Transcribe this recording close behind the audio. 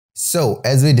So,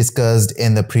 as we discussed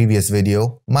in the previous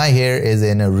video, my hair is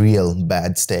in a real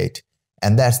bad state.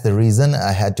 And that's the reason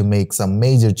I had to make some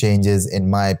major changes in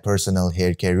my personal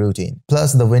hair care routine.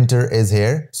 Plus the winter is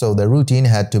here, so the routine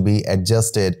had to be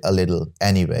adjusted a little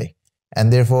anyway.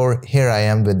 And therefore, here I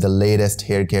am with the latest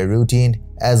hair care routine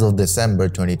as of December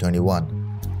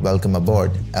 2021. Welcome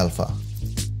aboard, Alpha.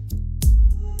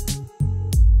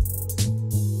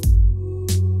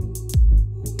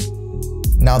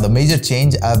 Now the major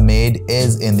change I've made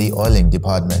is in the oiling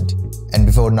department. And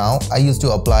before now, I used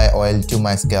to apply oil to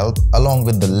my scalp along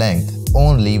with the length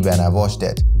only when I washed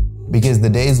it. Because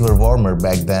the days were warmer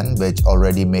back then, which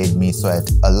already made me sweat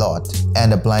a lot.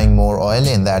 And applying more oil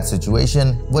in that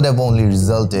situation would have only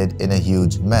resulted in a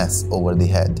huge mess over the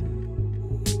head.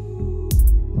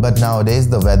 But nowadays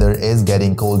the weather is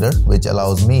getting colder, which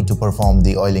allows me to perform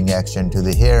the oiling action to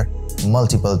the hair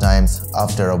multiple times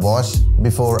after a wash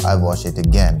before I wash it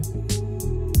again.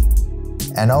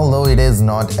 And although it is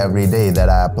not every day that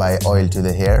I apply oil to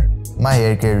the hair, my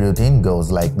hair care routine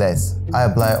goes like this. I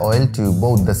apply oil to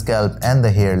both the scalp and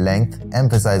the hair length,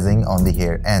 emphasizing on the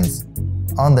hair ends.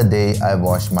 On the day I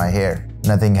wash my hair,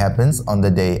 nothing happens on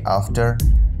the day after,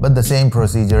 but the same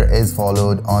procedure is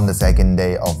followed on the second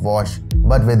day of wash,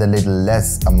 but with a little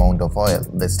less amount of oil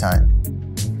this time.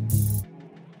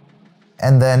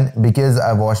 And then, because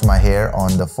I wash my hair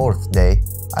on the fourth day,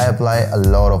 I apply a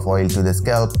lot of oil to the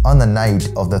scalp on the night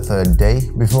of the third day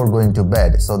before going to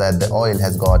bed so that the oil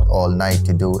has got all night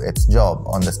to do its job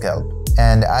on the scalp.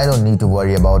 And I don't need to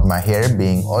worry about my hair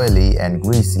being oily and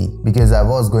greasy because I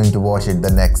was going to wash it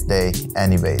the next day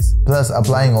anyways. Plus,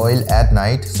 applying oil at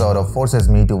night sort of forces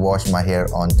me to wash my hair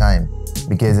on time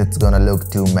because it's gonna look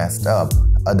too messed up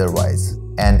otherwise.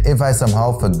 And if I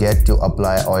somehow forget to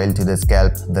apply oil to the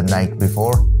scalp the night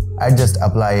before, I just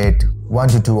apply it 1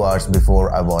 to 2 hours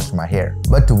before I wash my hair.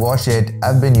 But to wash it,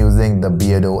 I've been using the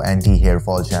Beardo Anti-Hair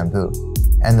Fall Shampoo.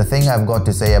 And the thing I've got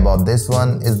to say about this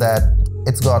one is that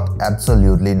it's got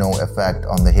absolutely no effect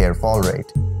on the hair fall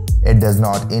rate. It does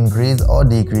not increase or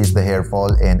decrease the hair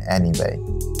fall in any way.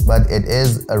 But it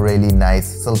is a really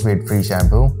nice sulfate-free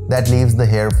shampoo that leaves the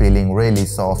hair feeling really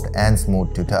soft and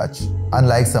smooth to touch,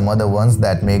 unlike some other ones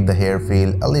that make the hair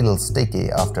feel a little sticky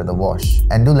after the wash.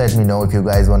 And do let me know if you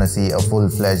guys want to see a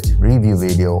full-fledged review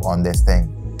video on this thing.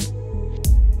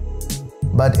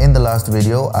 But in the last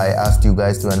video, I asked you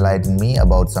guys to enlighten me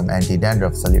about some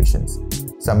anti-dandruff solutions.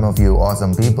 Some of you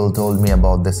awesome people told me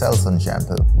about the Selsun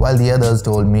shampoo, while the others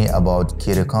told me about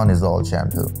ketoconazole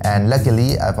shampoo. And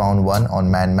luckily, I found one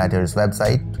on Man Matter's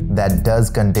website that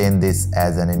does contain this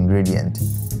as an ingredient.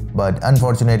 But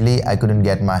unfortunately, I couldn't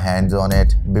get my hands on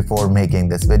it before making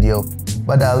this video.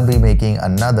 But I'll be making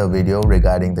another video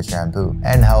regarding the shampoo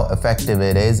and how effective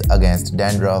it is against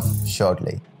dandruff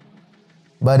shortly.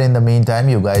 But in the meantime,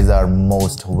 you guys are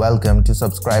most welcome to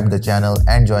subscribe the channel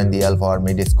and join the Alpha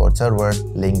Army Discord server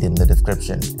linked in the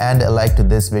description. And a like to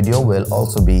this video will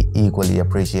also be equally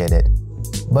appreciated.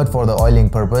 But for the oiling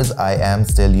purpose, I am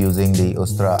still using the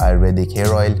Ustra Ayurvedic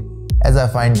hair oil, as I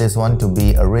find this one to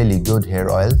be a really good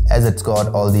hair oil as it's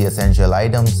got all the essential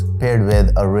items paired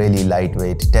with a really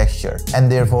lightweight texture,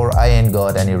 and therefore I ain't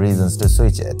got any reasons to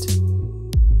switch it.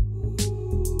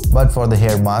 But for the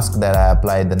hair mask that I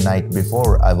apply the night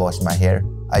before I wash my hair,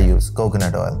 I use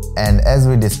coconut oil. And as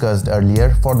we discussed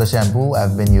earlier, for the shampoo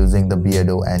I've been using the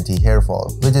Beardo Anti-Hair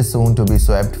Fall, which is soon to be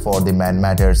swapped for the Man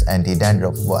Matter's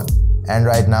Anti-Dandruff one. And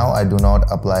right now I do not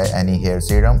apply any hair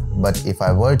serum, but if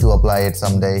I were to apply it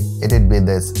someday, it'd be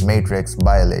this Matrix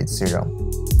Biolage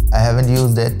serum. I haven't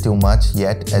used it too much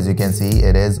yet, as you can see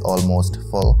it is almost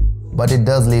full, but it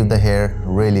does leave the hair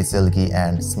really silky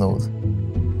and smooth.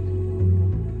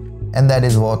 And that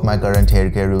is what my current hair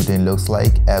care routine looks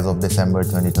like as of December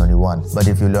 2021. But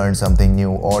if you learned something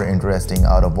new or interesting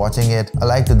out of watching it, a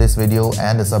like to this video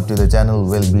and a sub to the channel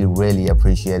will be really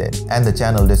appreciated. And the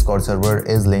channel Discord server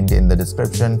is linked in the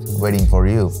description, waiting for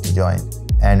you to join.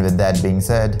 And with that being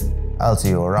said, I'll see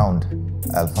you around,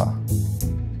 Alpha.